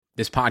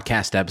This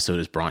podcast episode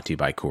is brought to you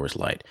by Coors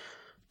Light.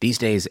 These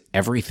days,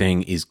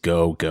 everything is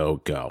go, go,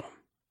 go.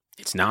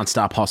 It's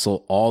nonstop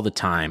hustle all the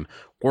time.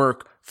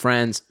 Work,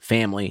 friends,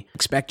 family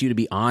expect you to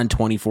be on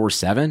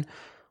 24/7.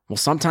 Well,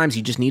 sometimes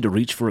you just need to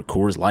reach for a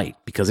Coors Light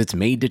because it's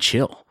made to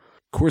chill.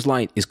 Coors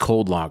Light is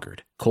cold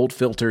lagered, cold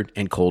filtered,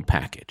 and cold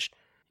packaged.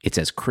 It's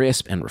as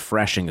crisp and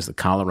refreshing as the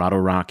Colorado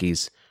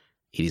Rockies.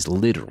 It is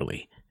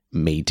literally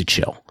made to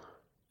chill.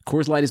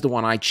 Coors Light is the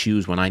one I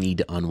choose when I need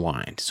to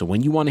unwind. So when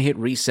you want to hit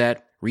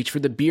reset, reach for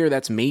the beer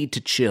that's made to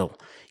chill.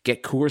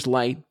 Get Coors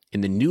Light in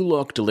the new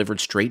look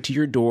delivered straight to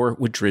your door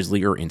with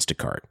Drizzly or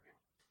Instacart.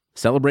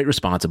 Celebrate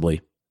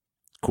responsibly.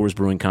 Coors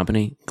Brewing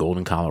Company,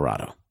 Golden,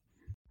 Colorado.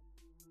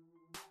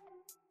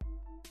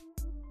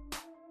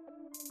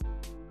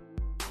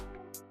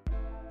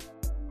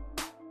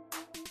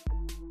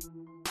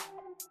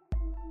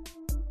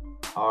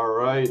 All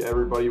right,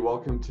 everybody,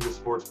 welcome to the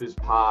Sports Biz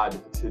Pod.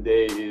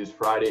 Today is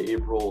Friday,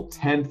 April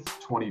 10th,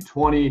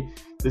 2020.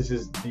 This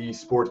is the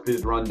Sports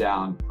Biz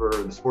Rundown. For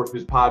the Sports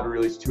Biz Pod, we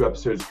release 2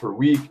 episodes per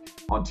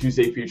week. On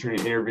Tuesday, featuring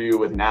an interview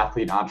with an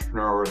athlete,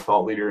 entrepreneur, or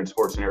thought leader in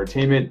sports and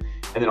entertainment.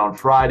 And then on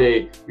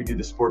Friday, we do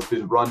the Sports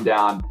Biz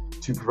Rundown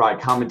to provide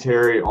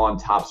commentary on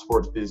top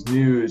sports biz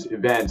news,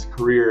 events,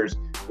 careers,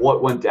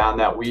 what went down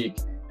that week,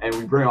 and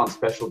we bring on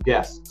special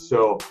guests.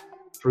 So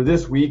for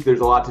this week, there's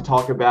a lot to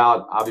talk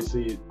about.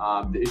 Obviously,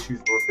 the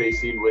issues we're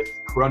facing with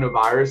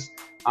coronavirus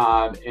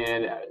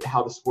and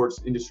how the sports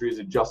industry is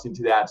adjusting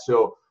to that.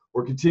 So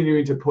we're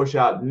continuing to push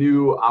out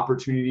new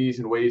opportunities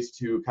and ways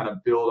to kind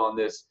of build on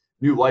this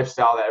new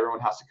lifestyle that everyone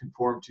has to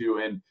conform to.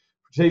 And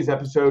for today's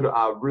episode,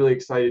 really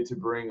excited to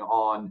bring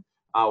on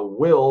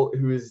Will,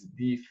 who is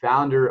the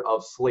founder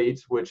of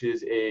Slate, which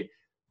is a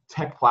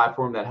tech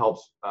platform that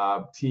helps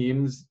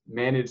teams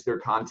manage their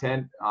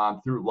content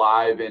through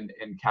live and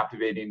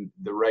captivating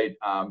the right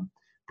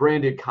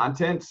branded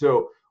content.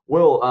 So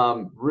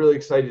Will, really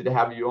excited to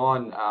have you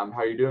on. How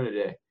are you doing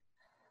today?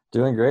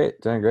 Doing great.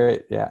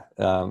 Yeah.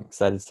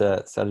 Excited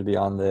to be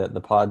on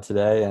the pod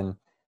today and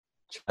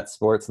chat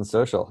sports and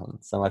social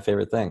and some of my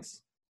favorite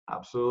things.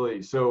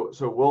 Absolutely. So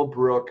Will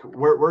Brook,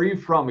 where are you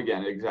from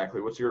again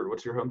exactly? What's your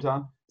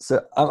hometown?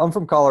 So I'm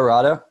from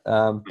Colorado,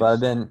 but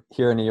I've been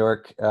here in New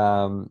York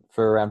for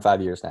around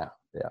 5 years now.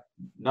 Yeah.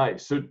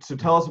 Nice. So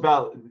tell us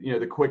about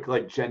the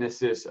quick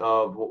genesis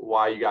of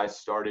why you guys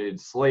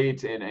started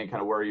Slate and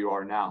kind of where you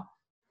are now.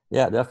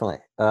 Yeah, definitely.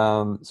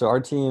 So our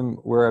team,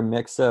 we're a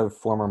mix of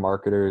former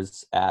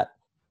marketers at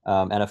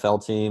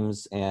NFL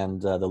teams and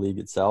the league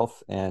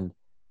itself. And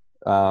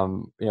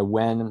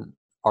when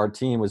our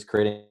team was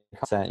creating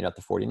content, at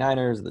the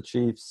 49ers, the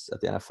Chiefs,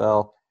 at the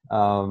NFL,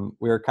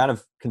 we were kind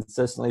of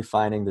consistently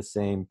finding the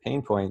same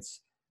pain points,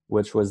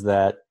 which was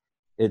that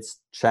it's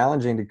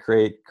challenging to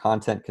create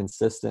content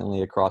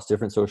consistently across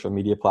different social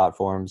media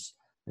platforms,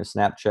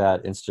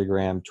 Snapchat,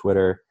 Instagram,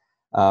 Twitter,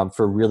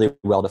 for really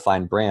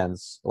well-defined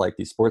brands like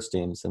these sports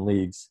teams and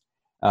leagues.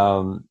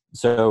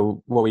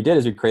 So what we did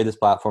is we created this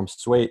platform,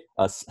 Slate.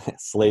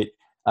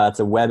 It's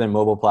a web and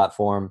mobile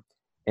platform,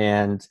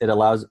 and it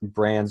allows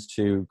brands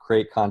to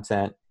create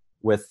content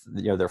with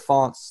their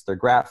fonts, their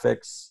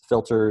graphics,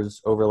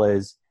 filters,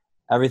 overlays,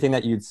 everything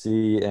that you'd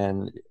see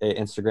in an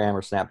Instagram or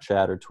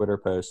Snapchat or Twitter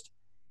post,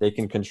 they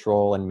can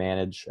control and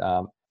manage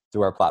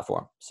through our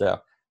platform. So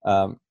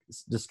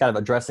just kind of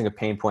addressing a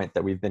pain point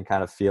that we've been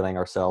kind of feeling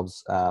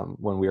ourselves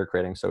when we were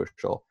creating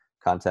social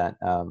content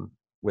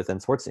within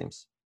sports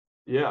teams.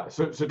 Yeah.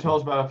 So tell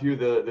us about a few of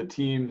the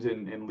teams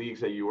and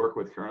leagues that you work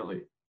with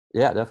currently.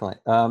 Yeah, definitely.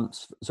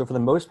 So for the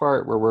most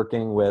part, we're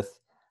working with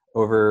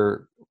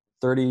over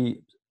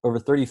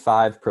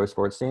 35 pro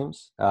sports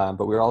teams,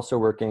 but we're also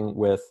working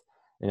with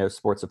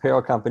sports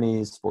apparel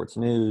companies, sports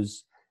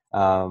news,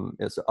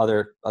 it's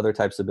other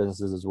types of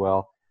businesses as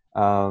well.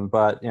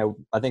 But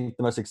I think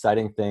the most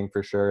exciting thing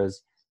for sure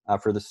is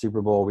for the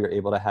Super Bowl, we were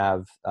able to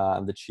have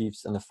the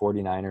Chiefs and the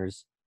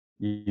 49ers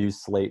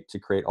use Slate to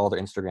create all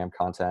their Instagram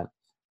content,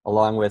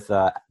 along with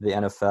the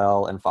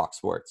NFL and Fox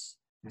Sports.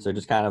 Mm-hmm. So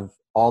just kind of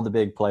all the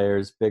big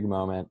players, big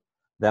moment,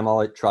 them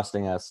all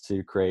trusting us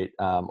to create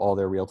all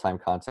their real-time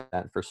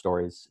content for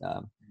stories.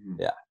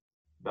 Yeah.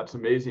 That's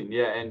amazing.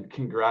 Yeah. And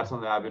congrats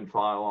on that. I've been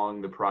following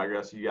along the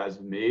progress you guys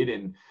have made,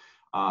 and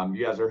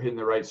you guys are hitting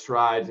the right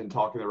strides and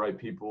talking to the right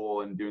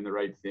people and doing the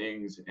right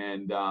things.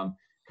 And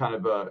kind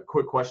of a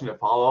quick question to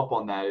follow up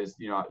on that is,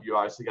 you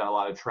obviously got a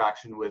lot of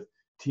traction with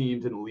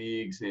teams and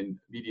leagues and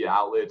media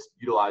outlets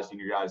utilizing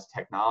your guys'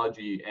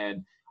 technology.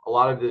 And a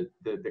lot of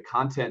the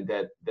content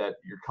that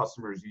your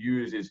customers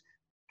use is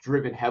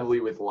driven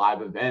heavily with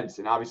live events.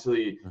 And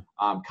obviously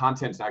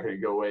content's not going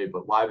to go away,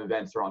 but live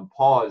events are on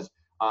pause.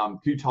 Could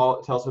you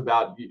tell us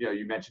about,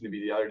 you mentioned to me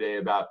the other day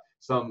about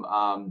some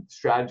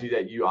strategy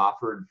that you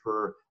offered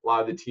for a lot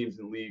of the teams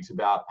and leagues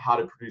about how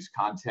to produce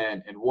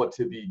content and what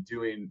to be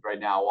doing right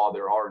now while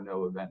there are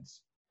no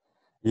events?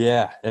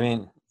 Yeah, I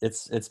mean,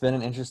 it's been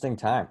an interesting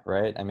time,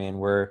 right? I mean,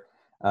 we're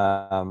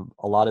a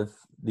lot of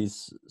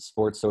these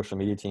sports social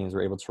media teams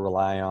were able to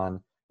rely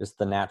on just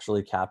the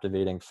naturally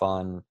captivating,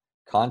 fun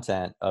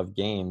content of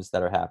games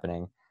that are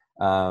happening.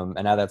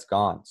 And now that's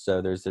gone.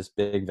 So there's this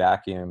big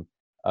vacuum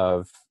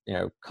of,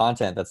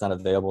 content that's not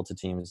available to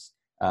teams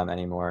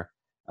anymore.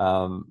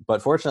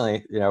 But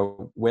fortunately,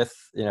 with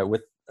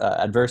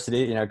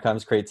adversity,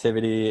 comes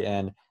creativity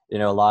and,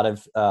 a lot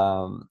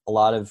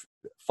of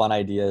fun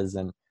ideas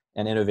and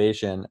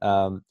innovation.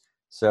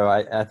 So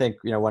I think,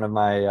 one of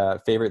my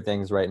favorite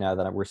things right now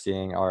that we're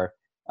seeing are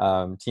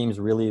teams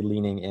really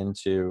leaning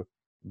into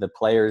the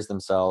players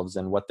themselves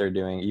and what they're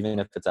doing, even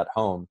if it's at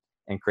home,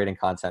 and creating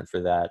content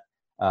for that.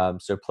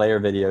 So player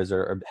videos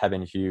have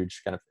been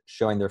huge, kind of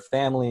showing their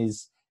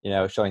families,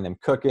 showing them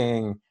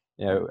cooking,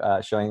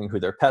 showing who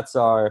their pets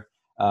are.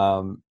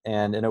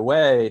 And in a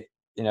way,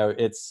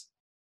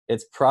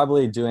 it's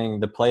probably doing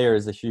the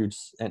players a huge,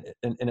 in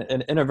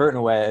an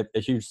inadvertent way, a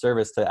huge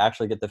service to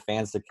actually get the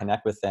fans to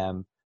connect with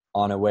them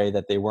on a way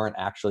that they weren't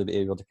actually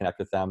able to connect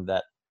with them,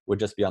 that would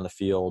just be on the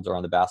field or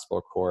on the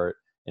basketball court,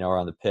 or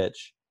on the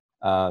pitch.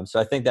 So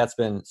I think that's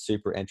been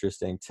super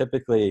interesting.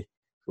 Typically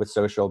with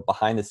social,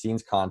 behind the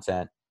scenes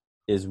content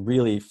is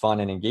really fun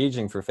and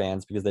engaging for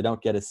fans because they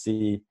don't get to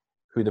see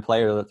who the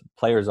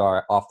players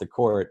are off the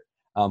court.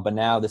 But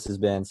now this has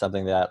been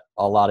something that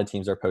a lot of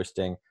teams are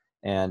posting,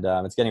 and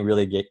it's getting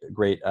really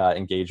great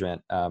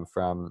engagement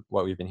from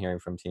what we've been hearing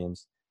from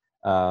teams.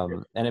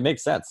 And it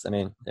makes sense. I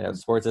mean,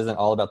 sports isn't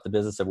all about the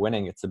business of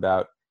winning. It's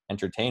about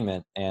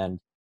entertainment. And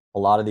a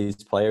lot of these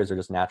players are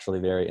just naturally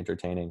very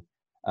entertaining.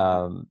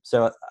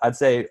 So I'd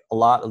say a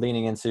lot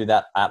leaning into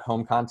that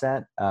at-home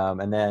content,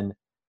 and then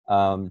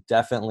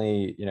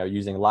definitely,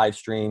 using live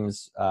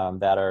streams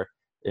that are,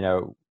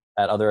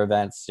 at other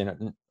events,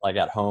 like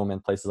at home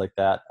and places like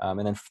that.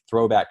 And then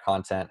throwback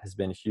content has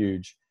been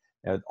huge.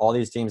 All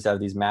these teams have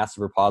these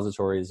massive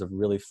repositories of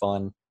really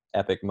fun,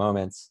 epic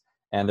moments,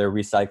 and they're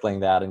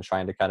recycling that and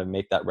trying to kind of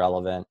make that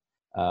relevant.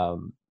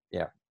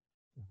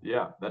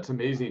 Yeah, that's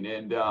amazing.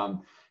 And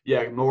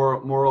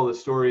moral of the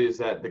story is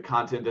that the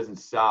content doesn't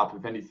stop.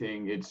 If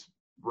anything, it's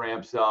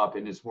ramps up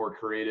and it's more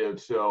creative.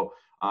 So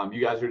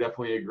you guys are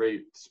definitely a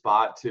great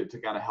spot to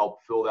kind of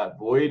help fill that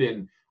void.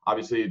 And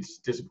obviously it's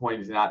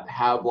disappointing to not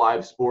have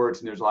live sports,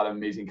 and there's a lot of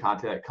amazing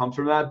content that comes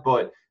from that.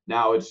 But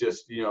now it's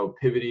just,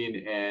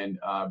 pivoting and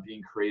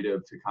being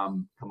creative to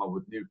come up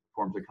with new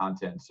forms of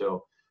content.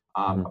 So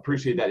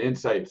appreciate that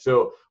insight.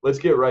 So let's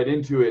get right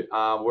into it.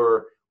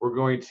 We're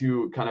going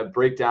to kind of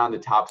break down the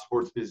top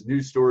sports biz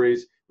news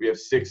stories. We have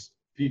 6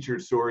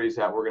 featured stories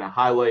that we're going to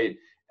highlight,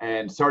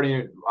 and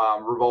starting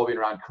revolving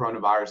around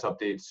coronavirus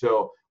updates.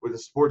 So with the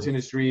sports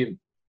industry,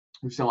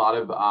 we've seen a lot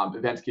of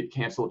events get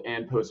canceled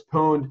and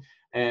postponed.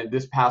 And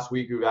this past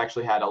week, we've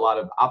actually had a lot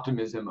of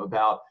optimism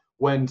about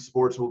when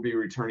sports will be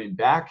returning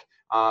back.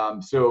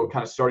 So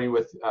kind of starting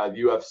with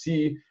the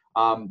UFC,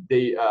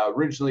 they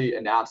originally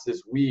announced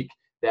this week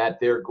that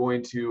they're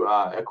going to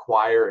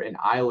acquire an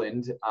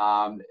island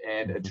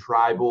and a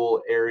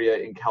tribal area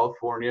in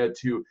California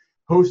to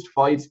host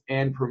fights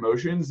and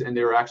promotions. And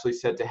they were actually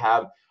set to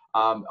have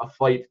a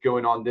fight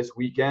going on this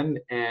weekend.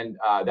 And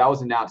that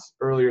was announced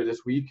earlier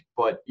this week,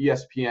 but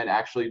ESPN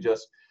actually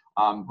just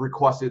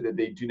requested that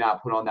they do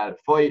not put on that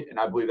fight. And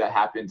I believe that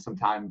happened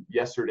sometime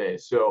yesterday.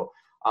 So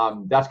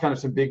that's kind of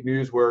some big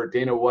news where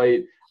Dana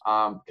White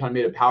kind of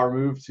made a power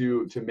move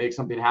to make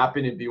something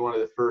happen and be one of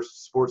the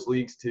first sports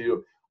leagues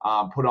to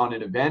put on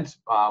an event,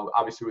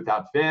 obviously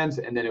without fans,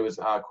 and then it was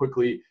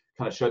quickly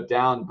kind of shut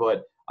down.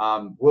 But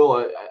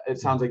Will, it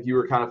sounds like you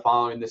were kind of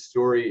following this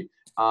story.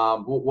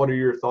 What are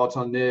your thoughts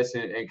on this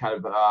and kind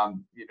of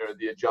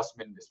the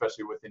adjustment,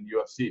 especially within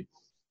UFC?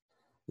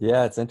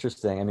 Yeah, it's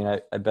interesting. I mean,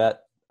 I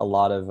bet a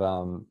lot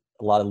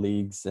of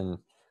leagues and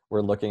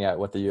we're looking at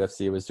what the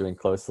UFC was doing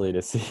closely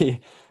to see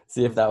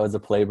if that was a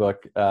playbook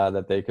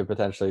that they could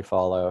potentially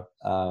follow.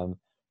 On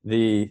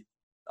the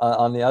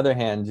other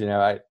hand,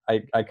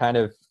 I kind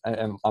of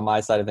am on my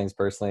side of things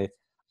personally.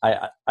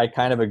 I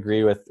kind of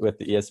agree with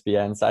the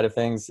ESPN side of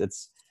things.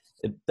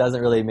 It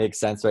doesn't really make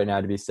sense right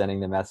now to be sending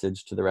the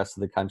message to the rest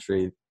of the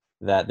country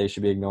that they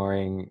should be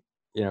ignoring,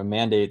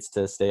 mandates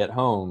to stay at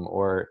home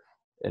or,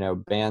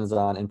 bans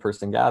on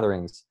in-person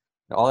gatherings,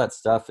 all that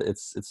stuff.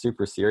 It's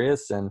super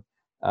serious, and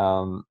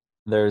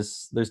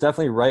there's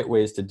definitely right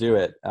ways to do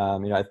it.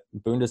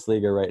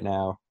 Bundesliga right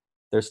now,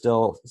 they're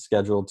still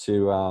scheduled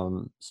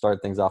to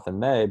start things off in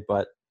May,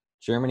 but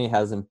Germany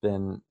hasn't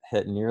been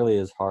hit nearly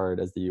as hard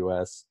as the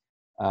U.S.,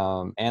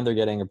 and they're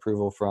getting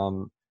approval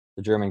from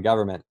the German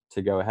government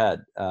to go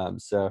ahead.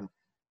 So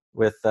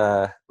with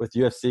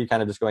UFC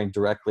kind of just going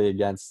directly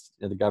against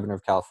the governor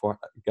of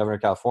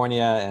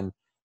California,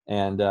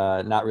 and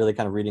not really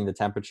kind of reading the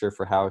temperature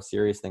for how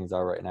serious things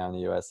are right now in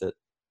the U.S.,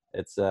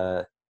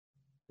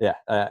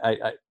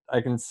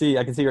 I can see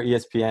your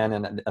ESPN,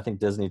 and I think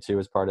Disney too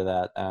is part of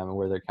that,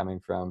 where they're coming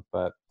from.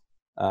 But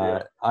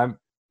I'm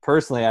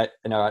personally,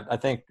 I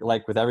think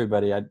like with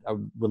everybody, I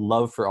would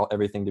love for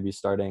everything to be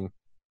starting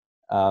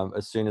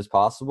as soon as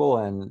possible,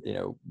 and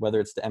whether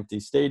it's the empty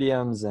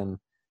stadiums and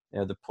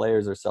the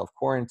players are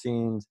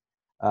self-quarantined,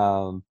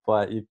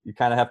 but you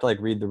kind of have to like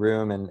read the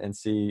room and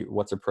see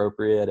what's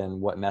appropriate and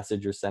what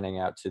message you're sending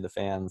out to the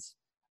fans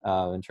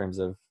in terms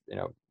of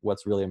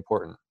what's really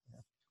important.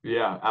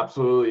 Yeah,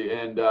 absolutely.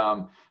 And,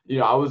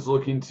 I was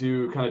looking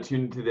to kind of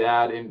tune into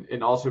that.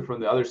 And also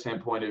from the other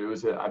standpoint, it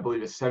was, I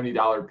believe, a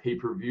 $70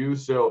 pay-per-view.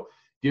 So Mhm.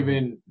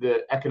 given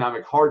the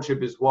economic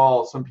hardship as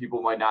well, some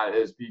people might not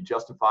as be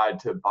justified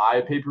to buy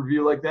a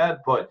pay-per-view like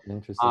that. But,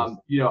 Interesting.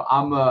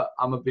 I'm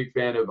a big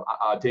fan of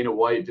Dana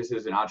White just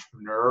as an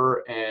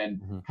entrepreneur and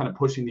Mhm. kind of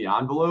pushing the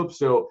envelope.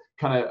 So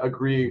kind of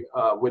agree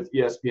with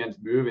ESPN's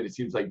move. And it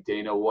seems like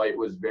Dana White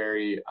was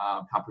very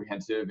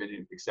comprehensive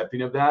and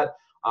accepting of that.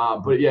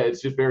 Mhm. But yeah,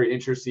 it's just very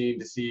interesting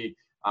to see.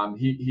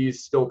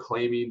 He's still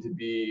claiming to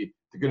be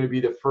going to be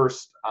the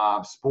first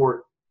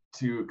sport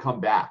to come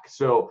back.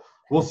 So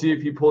we'll see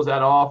if he pulls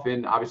that off.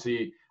 And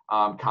obviously,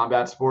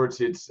 combat sports,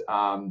 it's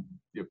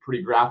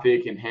pretty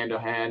graphic and hand to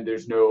hand.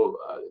 There's no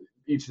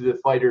each of the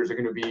fighters are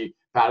going to be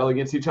battling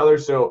against each other.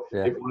 So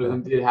Yeah, if one of yeah.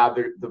 them did have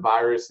the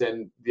virus,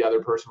 then the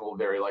other person will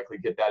very likely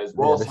get that as Yeah,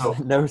 well. there's So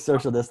no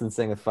social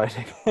distancing with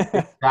fighting.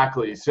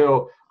 exactly.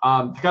 So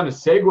to kind of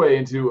segue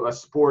into a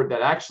sport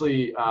that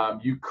actually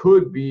you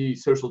could be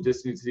social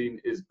distancing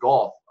is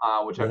golf,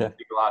 which I've been Yeah,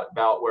 thinking a lot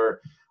about. Where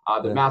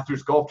the yeah.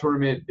 Masters Golf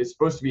Tournament is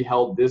supposed to be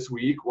held this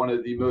week, one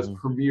of the most Mhm.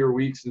 premier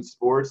weeks in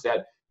sports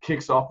that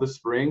kicks off the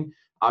spring.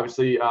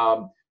 Obviously,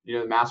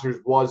 the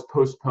Masters was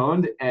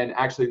postponed, and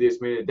actually they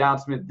just made an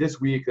announcement this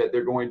week that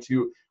they're going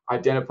to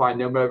identify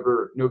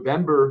November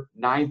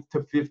 9th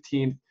to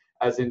 15th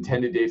as Mhm.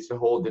 intended dates to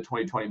hold the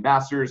 2020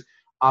 Masters,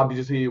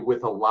 obviously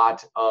with a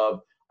lot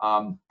of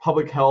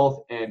public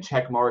health and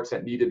check marks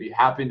that need to be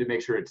happened to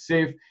make sure it's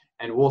safe.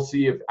 And we'll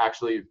see if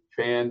actually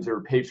fans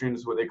or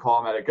patrons, what they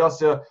call them at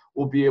Augusta,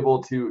 will be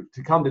able to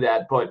come to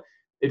that. But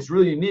it's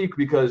really unique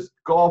because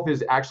golf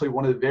is actually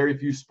one of the very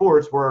few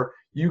sports where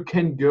you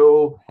can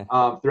go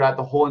throughout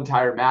the whole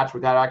entire match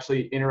without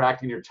actually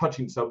interacting or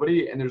touching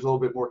somebody, and there's a little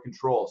bit more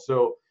control.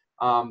 So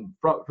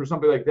for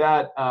something like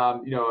that,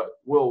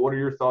 Will, what are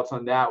your thoughts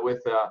on that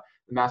with the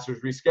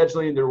Masters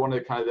rescheduling? They're one of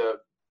the kind of the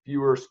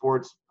fewer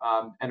sports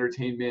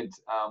entertainment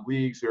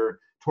leagues or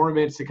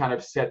tournaments to kind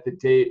of set the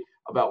date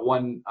about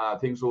when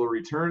things will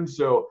return.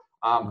 So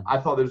Mhm. I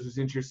thought this was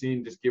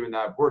interesting, just given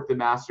that I've worked the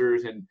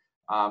Masters and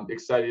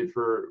excited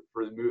for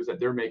the moves that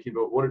they're making.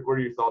 But what are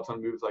your thoughts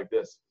on moves like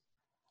this?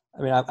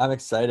 I mean, I'm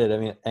excited. I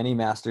mean, any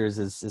Masters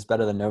is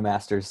better than no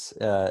Masters,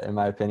 in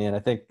my opinion. I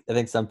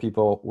think some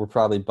people were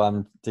probably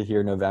bummed to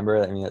hear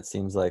November. I mean, it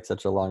seems like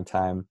such a long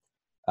time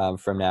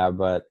from now,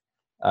 but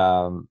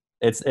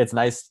it's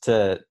nice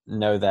to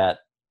know that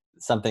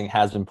something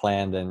has been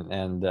planned,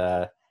 and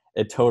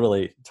it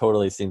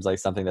totally seems like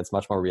something that's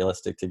much more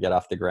realistic to get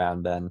off the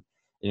ground than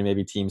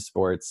maybe team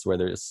sports where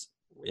there's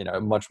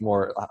a much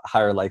more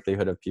higher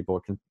likelihood of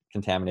people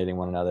contaminating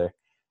one another.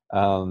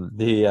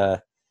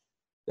 The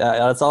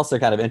It's also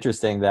kind of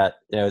interesting that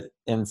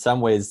in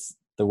some ways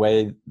the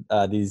way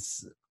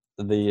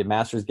the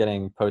Masters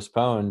getting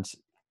postponed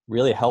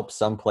really helps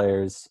some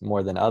players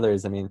more than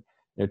others. I mean,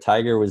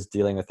 Tiger was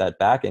dealing with that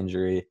back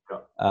injury. Yeah.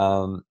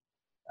 Um,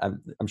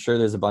 I'm sure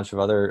there's a bunch of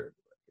other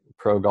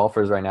pro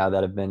golfers right now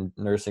that have been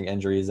nursing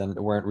injuries and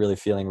weren't really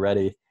feeling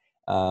ready.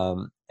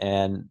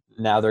 And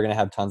now they're going to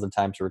have tons of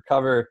time to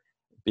recover,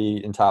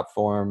 be in top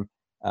form.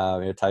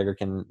 Tiger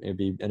can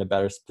be in a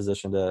better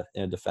position to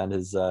defend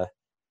his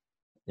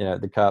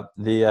the cup.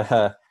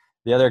 The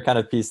other kind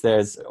of piece there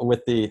is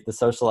with the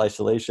social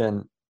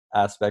isolation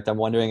aspect. I'm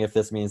wondering if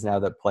this means now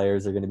that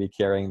players are going to be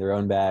carrying their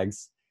own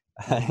bags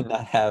and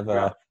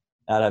Yeah.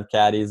 not have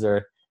caddies,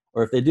 or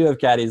if they do have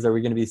caddies, are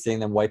we going to be seeing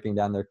them wiping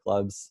down their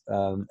clubs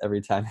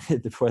every time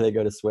before they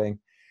go to swing?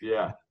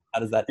 Yeah. How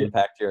does that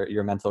impact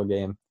your mental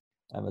game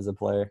as a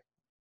player?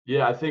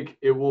 Yeah, I think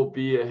it will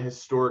be a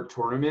historic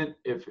tournament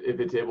if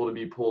it's able to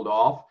be pulled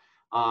off.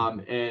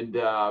 Mhm.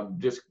 And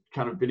just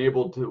kind of been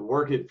able to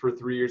work it for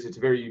 3 years. It's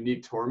a very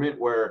unique tournament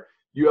where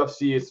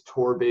UFC is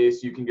tour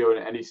based. You can go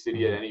to any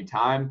city at Mhm. any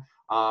time.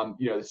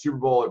 The Super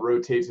Bowl, it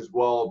rotates as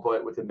well.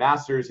 But with the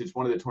Masters, it's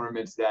one of the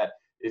tournaments that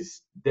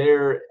is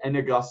there in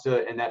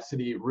Augusta, and that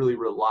city really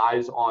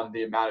relies on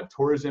the amount of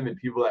tourism and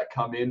people that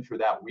come in for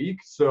that week.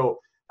 So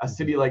a Mhm.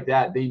 city like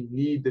that, they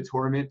need the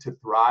tournament to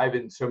thrive,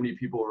 and so many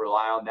people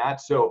rely on that.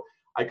 So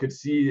I could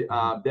see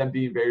Mhm. them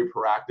being very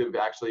proactive,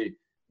 actually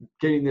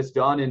getting this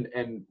done,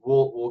 and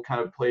we'll kind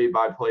of play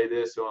by play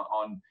this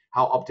on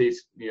how updates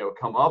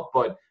come up,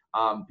 but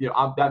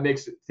that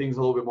makes things a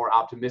little bit more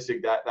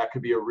optimistic that that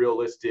could be a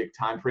realistic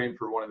time frame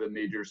for one of the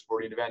major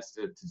sporting events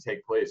to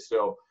take place.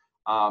 So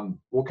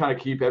we'll kind of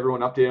keep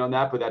everyone updated on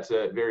that, but that's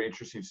a very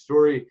interesting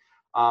story.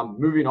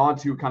 Moving on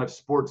to kind of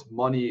sports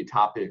money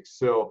topics.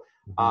 So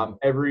Mhm.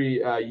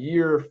 every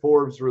year,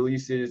 Forbes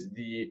releases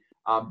the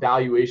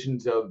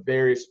valuations of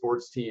various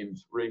sports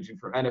teams, ranging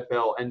from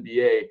NFL,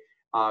 NBA.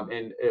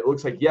 And it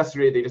looks like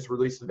yesterday they just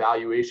released the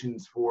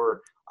valuations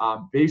for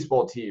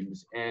baseball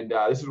teams. And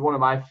this is one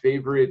of my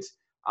favorite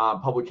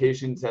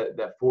publications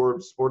that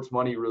Forbes Sports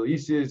Money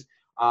releases.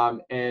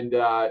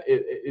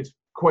 It's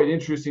quite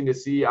interesting to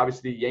see.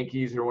 Obviously, the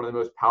Yankees are one of the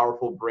most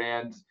powerful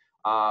brands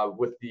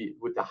with the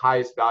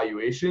highest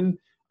valuation.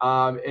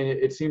 And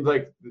it seems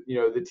like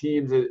the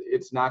teams.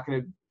 It's not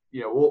going to.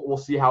 We'll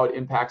see how it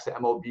impacts the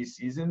MLB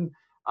season.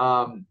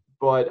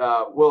 But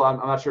Will, I'm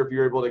not sure if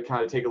you're able to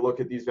kind of take a look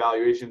at these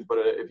valuations, but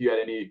if you had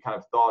any kind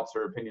of thoughts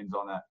or opinions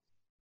on that.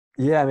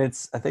 Yeah, I mean,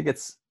 I think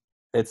it's.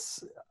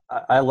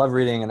 I love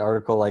reading an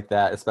article like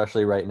that,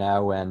 especially right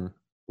now when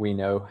we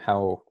know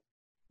how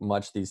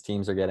much these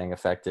teams are getting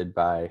affected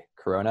by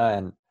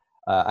Corona,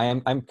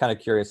 and I'm kind of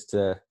curious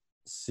to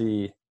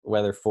see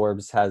whether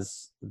Forbes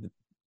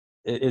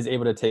is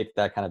able to take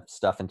that kind of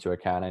stuff into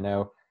account. I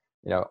know,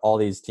 all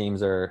these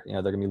teams are,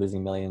 they're going to be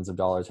losing millions of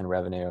dollars in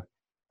revenue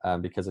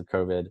because of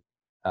COVID.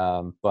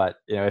 But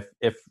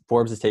if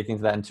Forbes is taking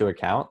that into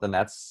account, then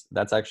that's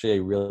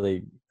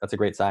actually that's a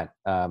great sign.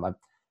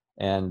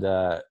 And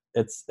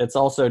it's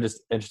also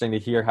just interesting to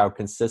hear how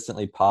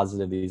consistently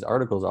positive these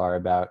articles are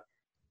about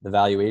the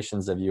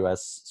valuations of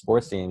U.S.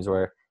 sports teams,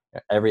 where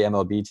every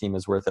MLB team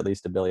is worth at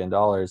least $1 billion.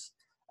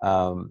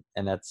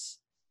 And that's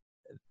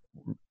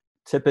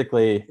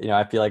typically,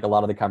 I feel like a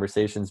lot of the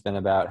conversation's been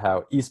about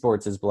how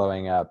esports is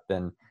blowing up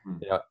and,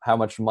 how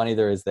much money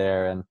there is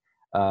there. And,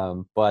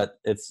 but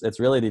it's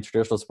really the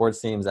traditional sports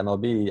teams,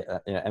 MLB,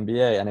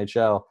 NBA,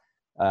 NHL,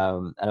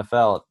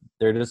 NFL,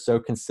 they're just so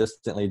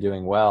consistently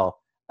doing well.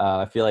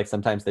 I feel like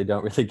sometimes they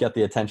don't really get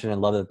the attention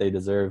and love that they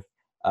deserve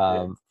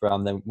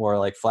from the more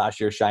like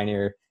flashier,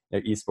 shinier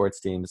esports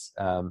teams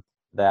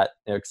that,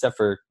 except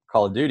for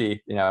Call of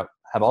Duty,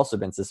 have also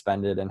been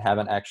suspended and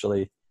haven't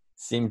actually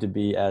seemed to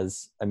be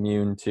as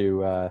immune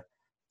to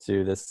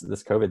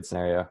this COVID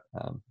scenario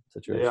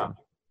situation. Yeah.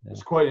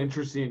 It's quite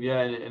interesting. Yeah.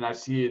 And I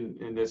see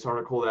in this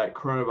article that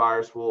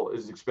coronavirus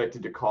is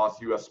expected to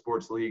cost U.S.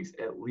 sports leagues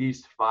at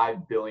least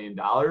 $5 billion.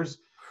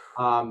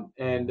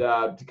 And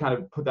to kind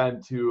of put that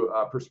into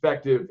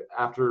perspective,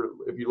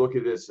 if you look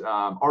at this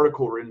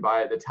article written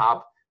by the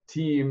top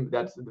team,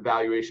 that's the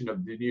valuation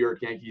of the New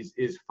York Yankees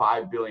is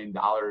 $5 billion.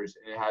 And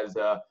it has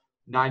a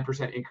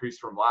 9% increase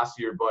from last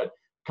year. But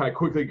kind of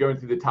quickly going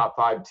through the top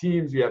 5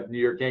 teams, you have New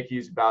York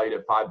Yankees valued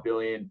at $5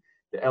 billion.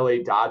 The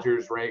LA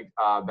Dodgers ranked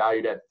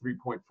valued at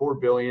 $3.4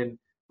 billion.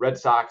 Red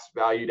Sox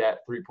valued at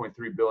 $3.3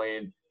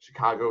 billion.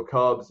 Chicago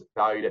Cubs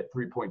valued at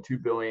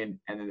 $3.2 billion.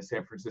 And then the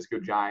San Francisco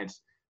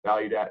Giants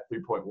valued at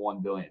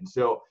 $3.1 billion.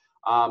 So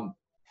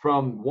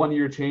from 1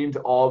 year change,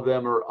 all of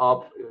them are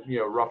up,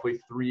 roughly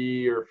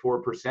 3 or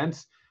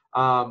 4%.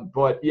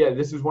 But yeah,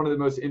 this is one of the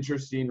most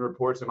interesting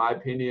reports, in my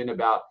opinion,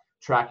 about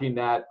tracking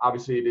that.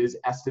 Obviously, it is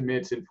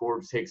estimates, and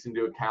Forbes takes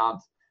into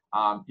account,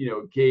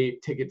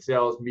 gate, ticket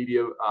sales,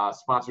 media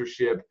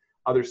sponsorship,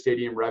 other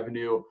stadium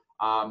revenue.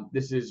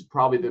 This is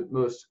probably the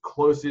most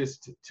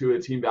closest to a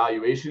team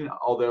valuation,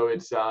 although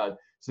it's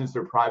since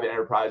they're private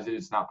enterprises,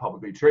 it's not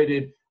publicly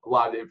traded. A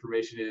lot of the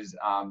information is,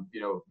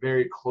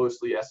 very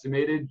closely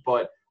estimated,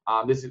 but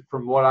this is,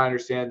 from what I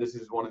understand, this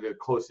is one of the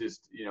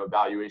closest,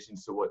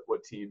 valuations to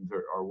what teams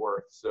are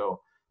worth. So,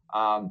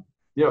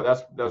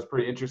 that's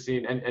pretty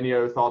interesting. And any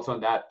other thoughts on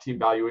that team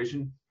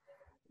valuation?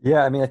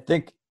 Yeah, I mean, I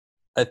think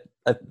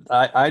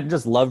I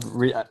just love.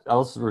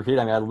 I'll repeat.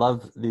 I mean, I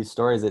love these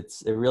stories. It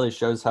really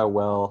shows how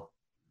well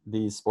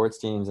these sports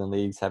teams and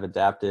leagues have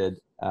adapted.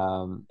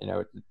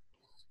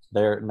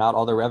 They're not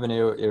all their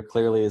revenue. It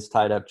clearly is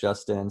tied up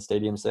just in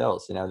stadium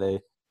sales.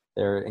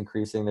 They're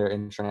increasing their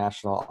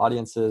international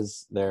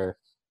audiences. They're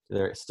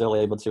still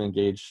able to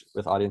engage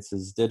with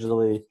audiences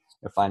digitally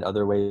and find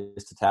other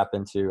ways to tap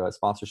into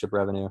sponsorship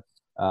revenue.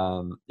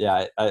 I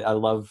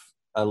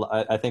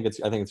think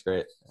it's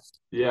great.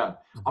 Yeah.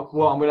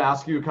 Well, I'm going to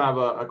ask you kind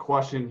of a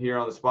question here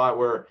on the spot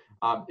where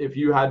if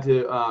you had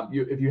to,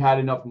 if you had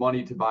enough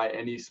money to buy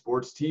any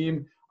sports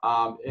team,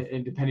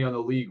 and depending on the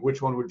league,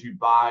 which one would you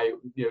buy,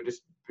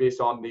 just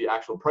based on the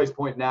actual price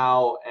point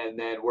now, and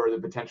then where the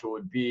potential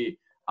would be,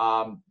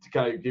 to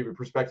kind of give you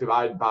perspective,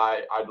 I'd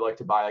like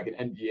to buy like an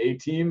NBA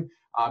team,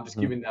 just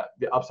given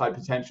the upside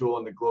potential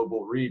and the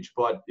global reach.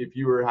 But if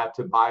you were have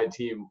to buy a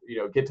team,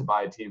 get to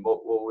buy a team,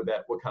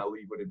 what kind of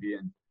league would it be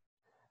in?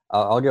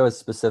 I'll go as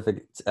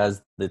specific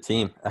as the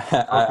team. Okay.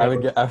 I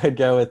would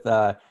go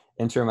with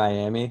Inter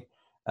Miami.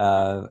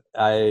 I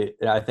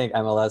think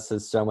MLS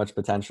has so much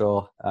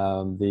potential.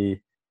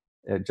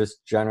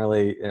 Just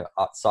generally,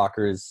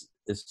 soccer is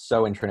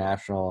so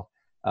international.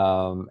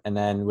 And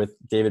then with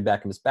David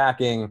Beckham's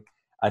backing,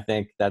 I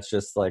think that's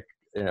just like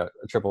a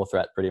triple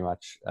threat pretty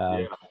much.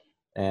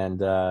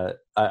 And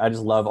I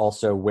just love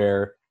also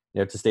where,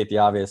 to state the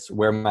obvious,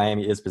 where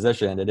Miami is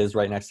positioned. It is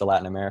right next to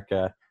Latin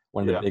America,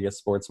 one of the biggest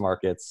sports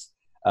markets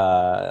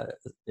out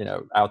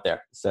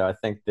there. So I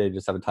think they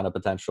just have a ton of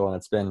potential, and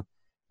it's been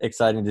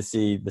exciting to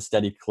see the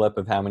steady clip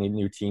of how many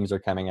new teams are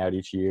coming out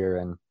each year,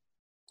 and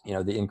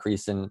the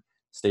increase in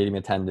stadium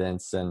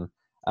attendance. And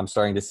I'm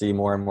starting to see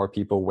more and more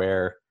people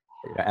wear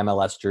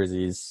MLS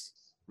jerseys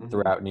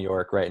throughout New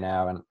York right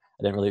now, and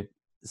I didn't really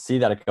see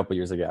that a couple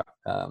years ago.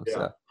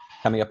 So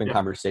coming up in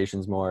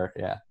conversations more.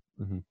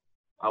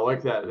 I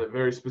like that. They're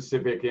very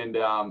specific, and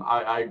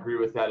I agree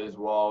with that as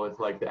well. With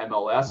like the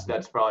MLS,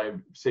 that's probably a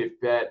safe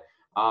bet.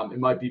 It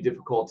might be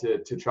difficult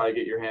to try to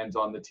get your hands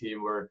on the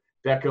team where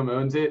Beckham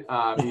owns it.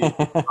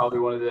 He's probably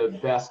one of the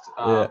best,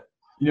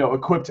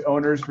 equipped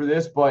owners for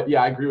this. But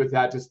yeah, I agree with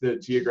that. Just the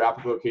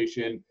geographic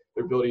location,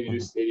 They're building a new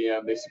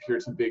stadium. They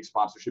secured some big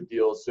sponsorship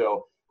deals.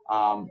 So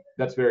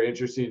that's very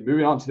interesting.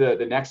 Moving on to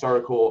the next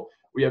article,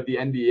 we have the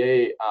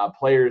NBA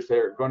players that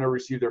are going to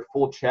receive their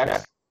full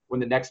checks when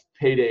the next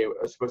payday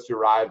is supposed to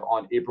arrive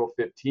on April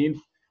 15th,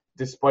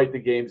 despite the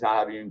games not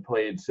having been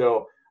played.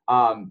 So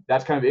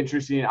that's kind of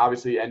interesting.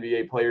 Obviously,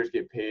 NBA players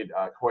get paid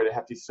quite a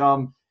hefty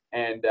sum,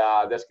 and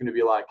that's going to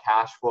be a lot of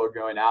cash flow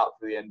going out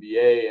for the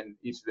NBA and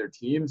each of their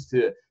teams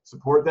to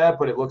support that.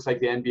 But it looks like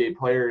the NBA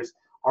players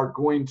are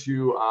going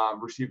to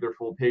receive their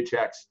full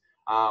paychecks,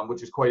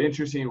 which is quite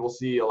interesting. We'll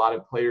see a lot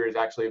of players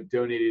actually have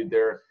donated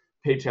their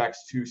paychecks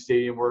to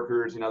stadium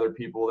workers and other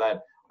people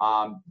that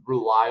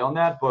rely on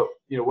that. But,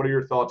 what are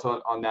your thoughts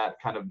on that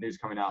kind of news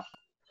coming out?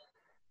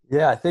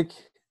 Yeah, I think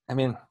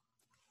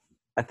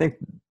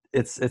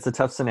it's a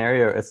tough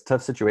scenario. It's a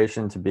tough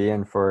situation to be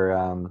in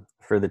for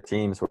the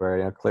teams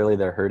where clearly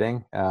they're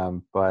hurting,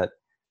 but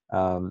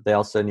they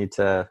also need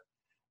to.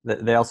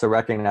 They also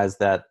recognize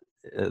that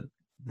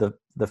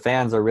the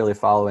fans are really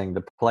following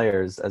the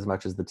players as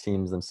much as the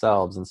teams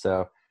themselves, and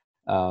so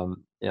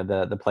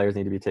the players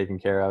need to be taken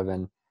care of,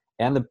 and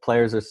the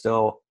players are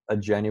still a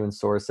genuine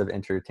source of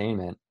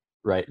entertainment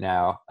right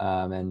now.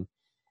 And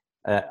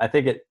I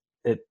think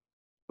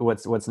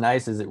what's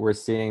nice is that we're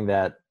seeing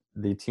that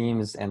the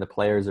teams and the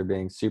players are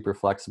being super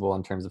flexible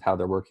in terms of how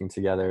they're working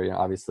together.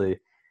 Obviously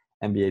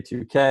NBA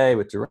 2K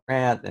with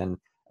Durant and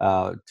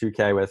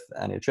 2K with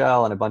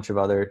NHL and a bunch of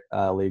other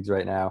leagues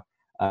right now.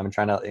 I'm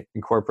trying to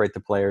incorporate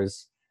the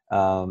players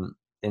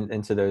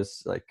into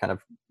those like kind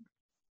of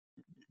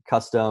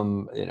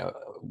custom,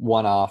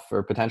 one-off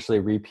or potentially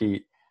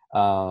repeat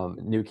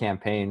new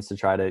campaigns to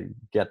try to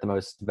get the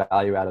most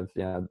value out of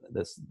the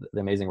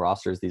amazing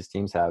rosters these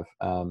teams have.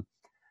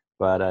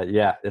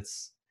 Yeah,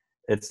 it's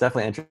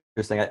definitely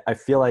interesting. I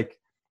feel like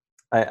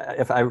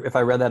if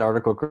I read that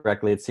article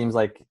correctly, it seems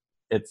like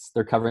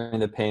they're covering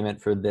the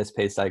payment for this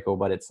pay cycle,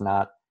 but it's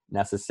not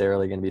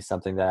necessarily going to be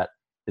something that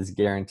is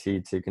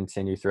guaranteed to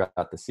continue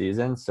throughout the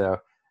season. So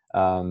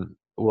I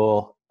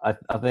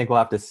think we'll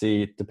have to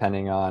see,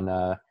 depending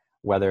on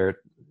whether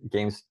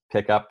games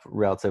pick up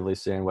relatively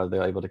soon, whether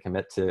they're able to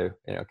commit to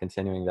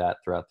continuing that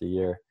throughout the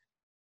year.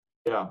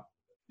 Yeah,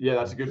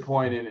 that's a good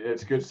point, and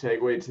it's a good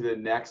segue to the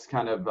next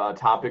kind of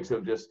topics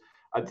of just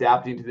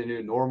adapting to the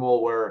new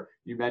normal, where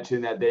you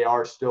mentioned that they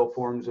are still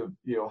forms of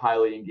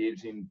highly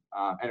engaging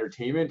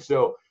entertainment.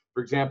 So,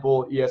 for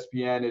example,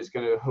 ESPN is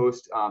going to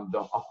host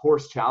a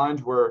horse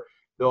challenge, where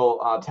they'll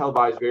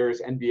televise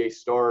various NBA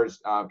stars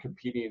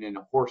competing in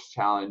a horse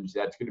challenge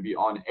that's going to be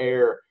on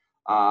air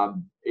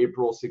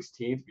April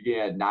 16th, beginning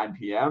at 9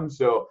 p.m.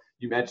 So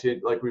you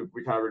mentioned, like we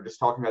kind of were just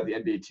talking about the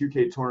NBA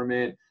 2K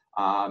tournament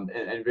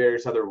and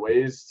various other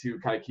ways to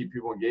kind of keep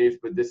people engaged.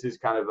 But this is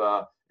kind of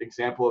a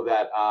example of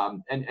that.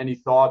 And any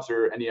thoughts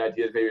or any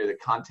ideas, maybe the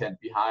content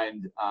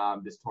behind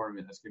this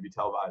tournament that's going to be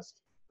televised?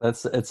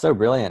 It's so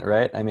brilliant,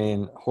 right? I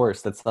mean,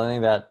 horse, that's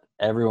something that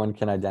everyone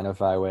can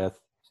identify with.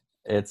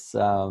 It's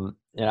I'm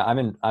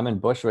in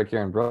Bushwick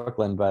here in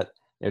Brooklyn, but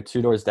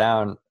 2 doors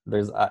down,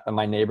 there's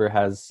my neighbor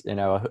has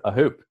a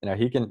hoop.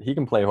 He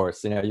can play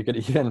horse. You could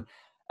even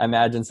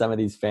imagine some of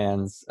these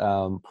fans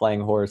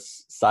playing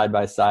horse side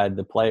by side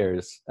the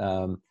players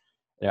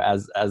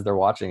as they're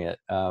watching it.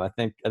 I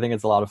think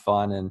it's a lot of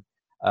fun,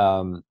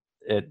 and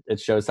it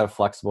shows how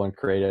flexible and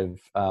creative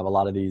a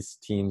lot of these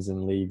teams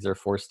and leagues are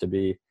forced to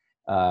be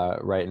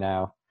right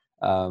now.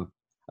 I'm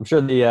sure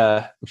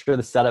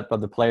the setup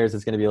of the players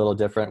is going to be a little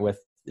different with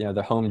their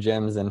home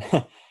gyms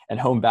and and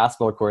home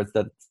basketball courts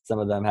that some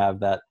of them have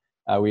that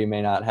we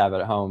may not have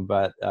at home.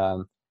 But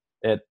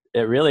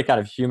it really kind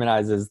of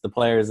humanizes the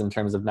players in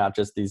terms of not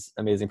just these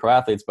amazing pro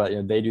athletes, but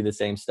they do the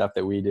same stuff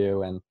that we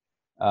do. And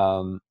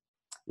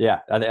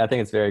I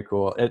think it's very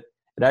cool. It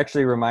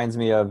actually reminds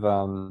me of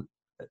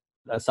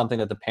something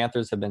that the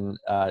Panthers have been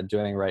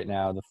doing right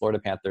now, the Florida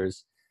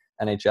Panthers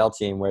NHL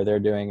team, where they're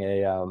doing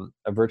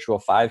a virtual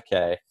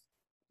 5K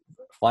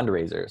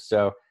fundraiser.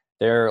 So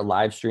they're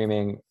live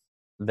streaming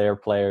their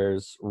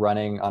players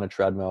running on a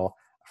treadmill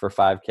for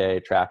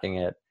 5K, tracking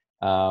it,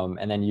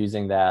 and then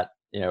using that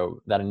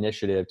that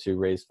initiative to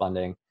raise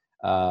funding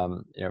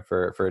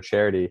for a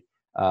charity.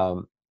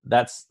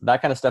 That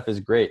kind of stuff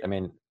is great. I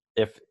mean,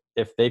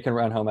 if they can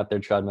run home at their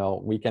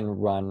treadmill, we can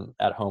run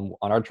at home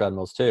on our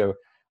treadmills too,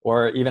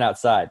 or even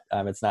outside.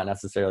 It's not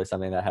necessarily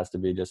something that has to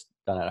be just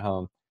done at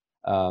home.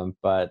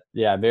 But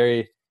yeah,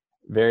 very,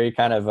 very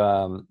kind of,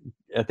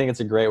 I think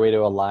it's a great way to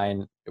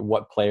align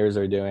what players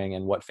are doing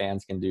and what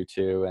fans can do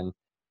too. And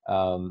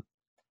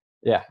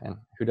and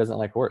who doesn't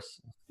like horse?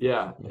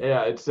 Yeah,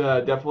 it's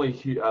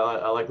definitely,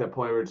 I like that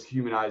point where it's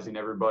humanizing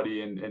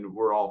everybody and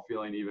we're all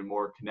feeling even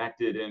more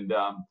connected. And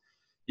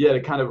to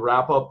kind of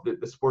wrap up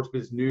the sports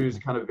biz news,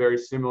 kind of very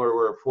similar,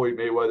 where Floyd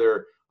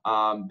Mayweather,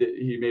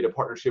 he made a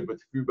partnership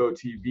with Fubo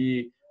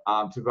TV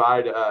to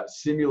provide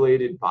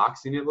simulated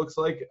boxing, it looks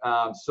like.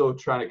 Still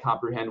trying to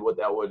comprehend what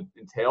that would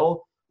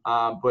entail.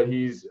 But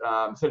he's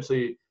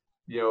essentially,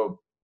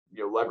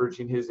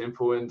 leveraging his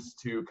influence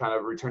to kind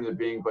of return to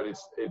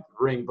the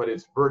ring, but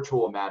it's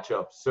virtual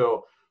matchups.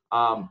 So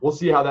we'll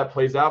see how that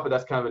plays out, but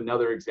that's kind of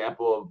another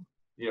example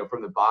of,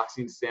 from the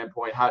boxing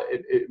standpoint, how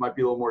it might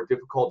be a little more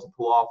difficult to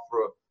pull off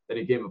than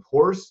a game of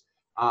horse.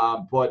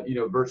 But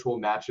virtual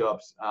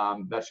matchups,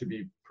 that should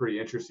be pretty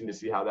interesting to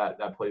see how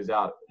that plays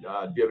out. Do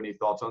you have any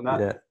thoughts on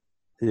that?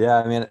 Yeah.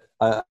 I mean,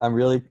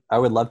 I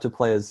would love to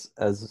play as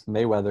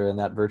Mayweather in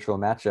that virtual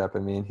matchup. I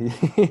mean,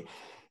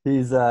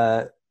 he's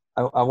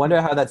I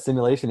wonder how that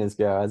simulations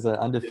go as an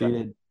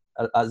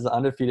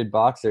undefeated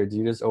boxer. Do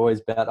you just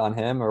always bet on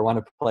him, or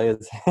want to play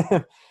as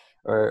him,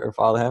 or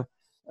follow him?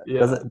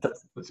 Yeah,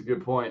 that's a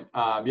good point.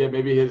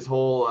 Maybe his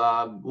whole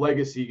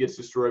legacy gets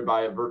destroyed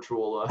by a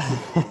virtual.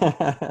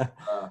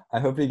 I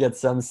hope he gets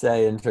some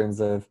say in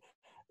terms of,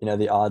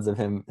 the odds of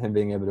him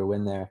being able to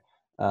win there.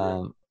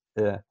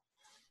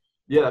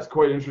 Yeah, that's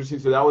quite interesting.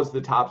 So that was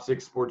the top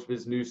 6 sports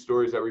biz news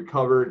stories that we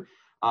covered.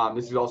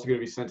 This is also going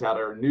to be sent out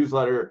our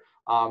newsletter.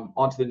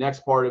 On to the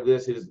next part of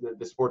this is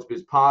the Sports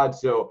Biz Pod.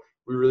 So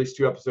we release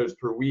 2 episodes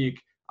per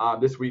week.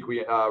 This week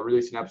we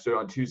released an episode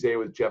on Tuesday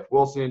with Jeff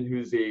Wilson,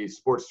 who's a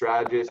sports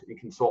strategist and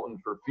consultant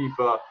for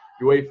FIFA,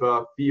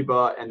 UEFA,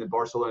 FIBA, and the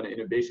Barcelona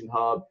Innovation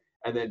Hub.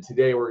 And then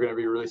today we're going to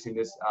be releasing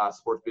this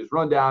Sports Biz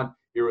Rundown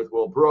here with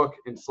Will Brook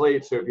and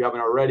Slate. So if you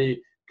haven't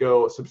already,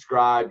 go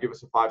subscribe, give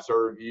us a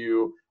 5-star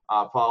review,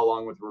 follow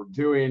along with what we're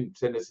doing,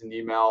 send us an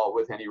email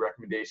with any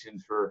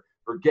recommendations for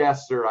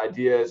guests or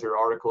ideas or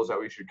articles that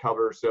we should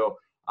cover. So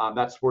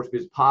that's Sports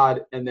Biz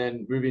Pod. And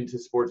then moving to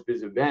Sports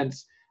Biz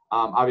events.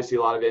 Obviously,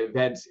 a lot of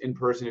events in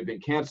person have been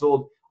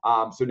canceled.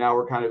 So now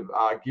we're kind of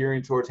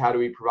gearing towards how do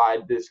we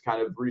provide this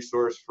kind of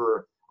resource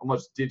for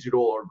almost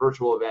digital or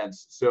virtual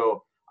events.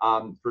 So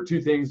for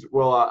 2 things,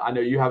 Will, I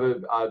know you have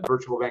a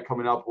virtual event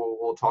coming up.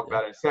 We'll talk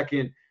about it in a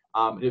second.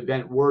 An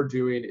event we're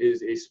doing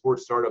is a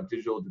sports startup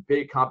digital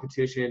debate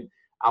competition.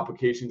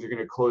 Applications are going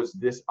to close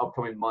this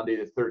upcoming Monday,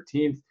 the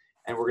 13th.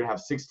 And we're going to have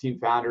 16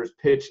 founders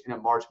pitch in a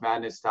March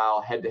Madness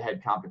style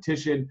head-to-head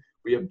competition.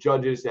 We have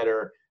judges that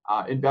are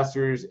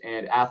investors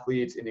and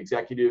athletes and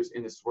executives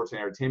in the sports and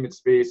entertainment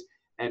space.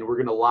 And we're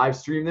going to live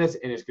stream this,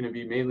 and it's going to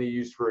be mainly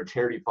used for a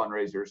charity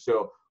fundraiser.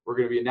 So we're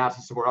going to be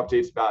announcing some more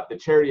updates about the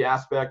charity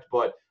aspect,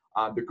 but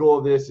the goal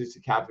of this is to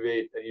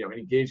captivate, an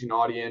engaging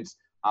audience,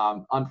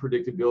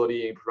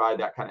 unpredictability, and provide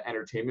that kind of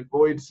entertainment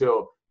void.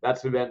 So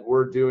that's the event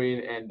we're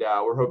doing, and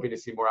we're hoping to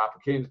see more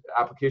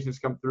applications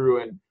come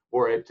through and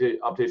more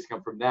updates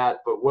come from that.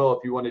 But Will,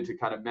 if you wanted to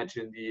kind of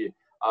mention the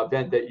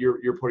event that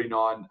you're putting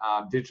on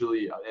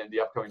digitally in the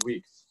upcoming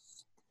weeks.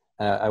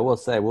 I will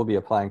say we'll be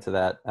applying to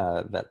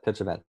that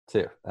pitch event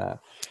too,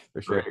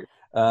 for sure.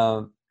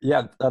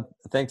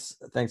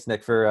 Thanks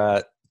Nick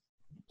for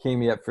keying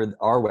me up for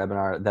our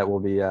webinar that we'll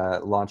be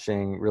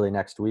launching really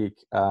next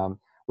week.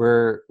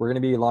 We're going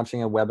to be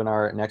launching a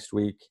webinar next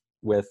week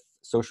with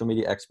social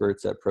media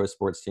experts at pro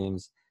sports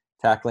teams,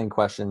 tackling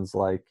questions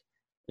like,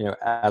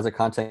 as a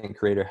content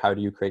creator, how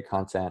do you create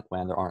content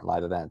when there aren't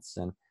live events,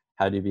 and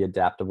how do you be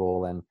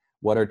adaptable, and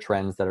what are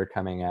trends that are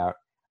coming out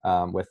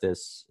with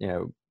this,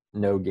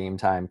 no game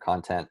time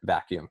content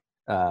vacuum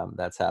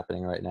that's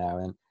happening right now,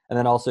 and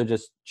then also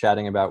just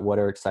chatting about what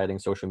are exciting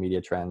social media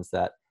trends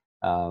that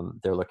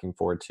they're looking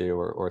forward to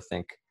or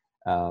think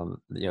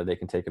they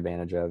can take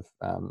advantage of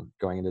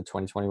going into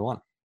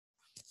 2021.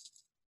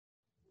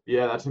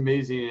 Yeah, that's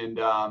amazing. And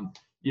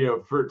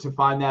to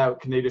find that,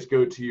 can they just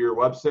go to your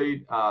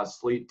website,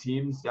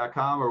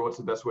 slateteams.com, or what's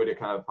the best way to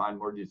kind of find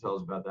more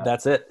details about that?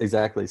 That's it.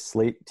 Exactly.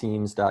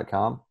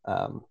 slateteams.com.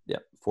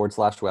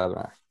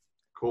 /webinar.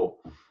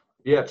 Cool.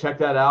 Yeah, check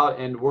that out.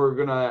 And we're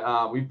going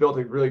to, we've built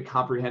a really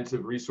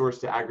comprehensive resource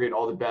to aggregate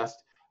all the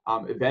best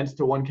events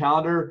to one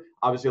calendar.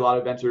 Obviously, a lot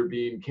of events are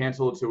being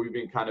canceled, so we've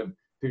been kind of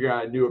figuring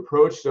out a new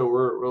approach. So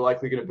we're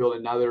likely going to build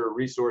another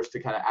resource to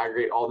kind of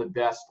aggregate all the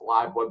best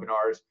live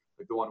webinars,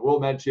 like the one Will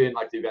mentioned,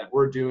 like the event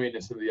we're doing,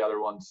 and some of the other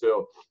ones.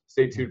 So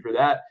stay tuned for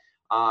that.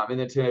 And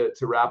then to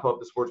wrap up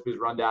the Sports Biz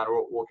Rundown,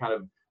 we'll kind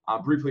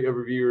of briefly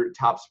overview your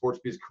top Sports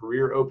Biz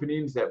career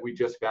openings that we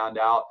just found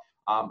out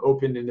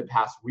opened in the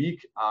past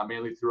week,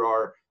 mainly through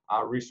our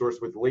resource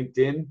with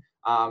LinkedIn.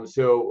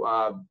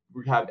 So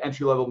we have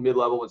entry level, mid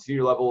level, and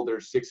senior level.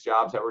 There's 6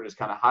 jobs that we're just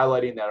kind of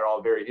highlighting that are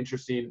all very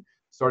interesting,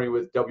 starting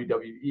with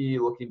WWE,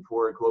 looking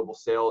for a global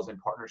sales and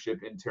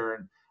partnership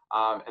intern.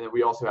 And then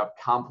we also have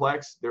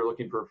Complex. They're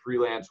looking for a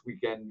freelance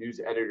weekend news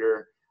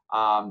editor.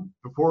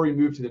 Before we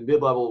move to the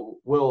mid-level,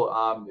 Will,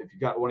 if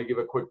you want to give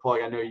a quick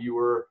plug, I know you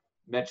were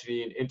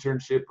mentioning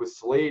internship with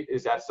Slate.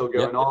 Is that still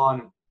going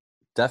on?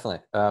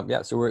 Definitely.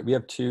 So we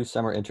have 2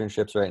 summer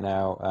internships right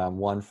now,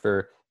 one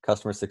for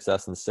customer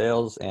success and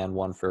sales and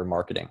one for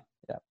marketing.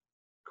 Yeah.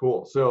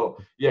 Cool. So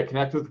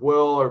connect with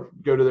Will or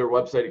go to their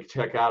website to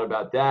check out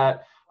about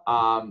that.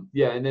 And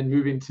then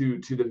moving to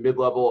the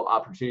mid-level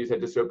opportunities that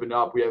just opened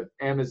up, we have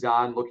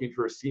Amazon looking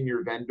for a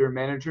senior vendor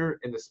manager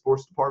in the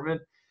sports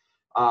department.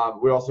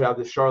 We also have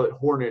the Charlotte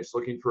Hornets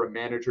looking for a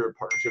manager of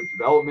partnership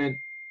development.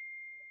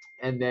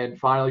 And then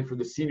finally, for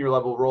the senior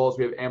level roles,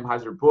 we have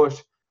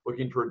Anheuser-Busch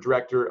looking for a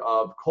director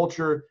of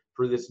culture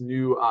for this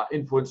new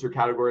influencer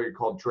category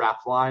called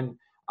Draftline.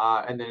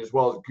 And then as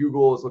well as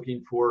Google is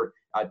looking for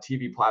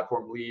TV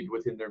platform lead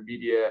within their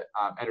media,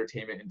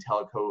 entertainment, and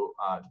teleco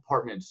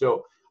department.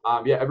 So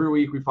every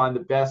week we find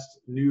the best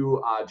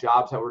new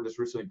jobs that were just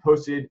recently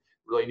posted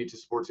relating to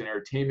sports and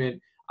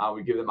entertainment.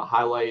 We give them a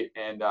highlight,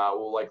 and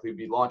we'll likely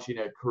be launching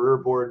a career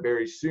board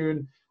very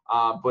soon.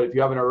 But if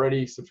you haven't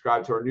already,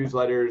 subscribe to our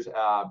newsletters.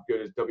 Go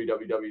to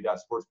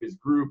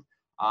www.sportsbizgroup.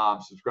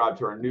 Subscribe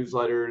to our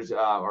newsletters,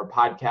 our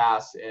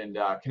podcasts, and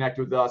connect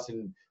with us.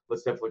 And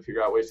let's definitely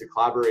figure out ways to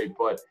collaborate.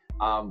 But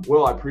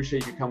Will, I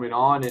appreciate you coming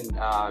on, and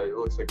it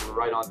looks like we're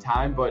right on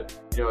time. But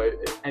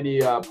any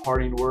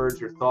parting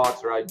words or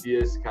thoughts or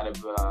ideas to kind of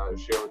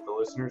share with the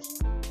listeners?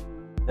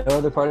 No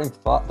other parting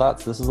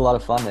thoughts. This was a lot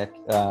of fun, Nick.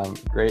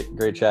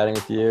 Great chatting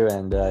with you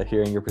and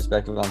hearing your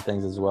perspective on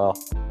things as well.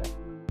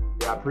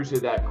 Yeah, I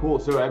appreciate that. Cool.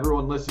 So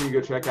everyone listening,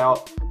 go check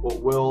out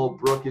what Will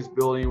Brook is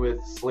building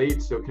with Slate.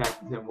 So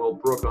connect with him, Will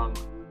Brook, on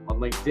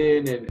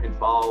LinkedIn and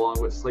follow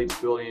along with Slate's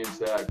building.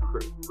 It's a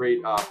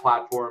great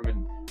platform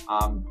and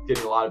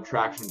getting a lot of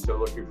traction. So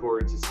looking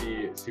forward to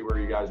see where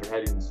you guys are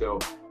heading. So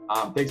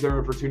thanks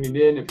everyone for tuning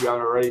in. If you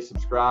haven't already,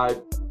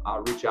 subscribe,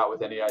 reach out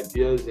with any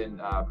ideas, and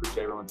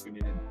appreciate everyone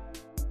tuning in.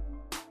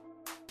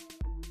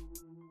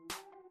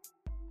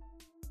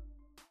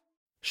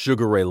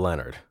 Sugar Ray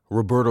Leonard,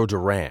 Roberto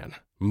Duran,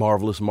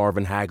 Marvelous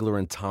Marvin Hagler,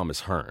 and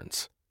Thomas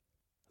Hearns.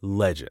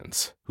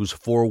 Legends, whose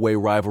four-way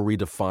rivalry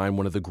defined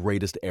one of the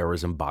greatest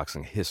eras in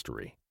boxing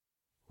history.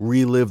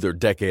 Relive their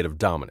decade of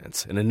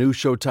dominance in a new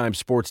Showtime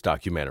sports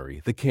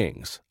documentary, The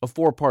Kings, a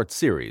 4-part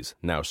series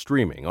now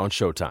streaming on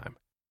Showtime.